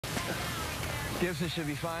Gibson should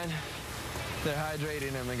be fine. They're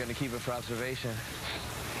hydrating and they're gonna keep it for observation.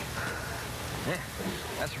 Yeah,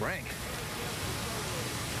 that's rank.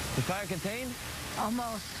 The fire contained?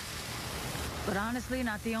 Almost. But honestly,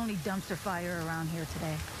 not the only dumpster fire around here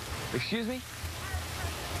today. Excuse me?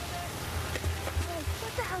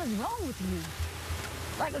 What the hell is wrong with you?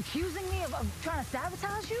 Like accusing me of trying to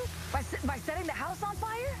sabotage you? By setting the house on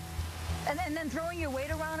fire? And then throwing your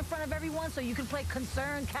weight around in front of everyone so you can play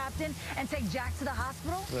concerned captain and take Jack to the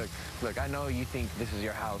hospital? Look, I know you think this is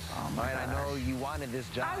your house. Oh my right? gosh. I know you wanted this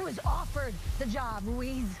job. I was offered the job,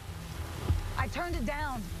 Ruiz. I turned it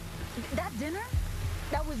down. That dinner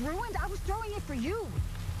that was ruined, I was throwing it for you.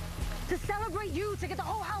 To celebrate you, to get the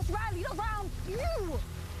whole house rallied around you.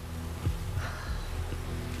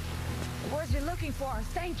 The words you're looking for are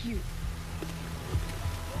thank you.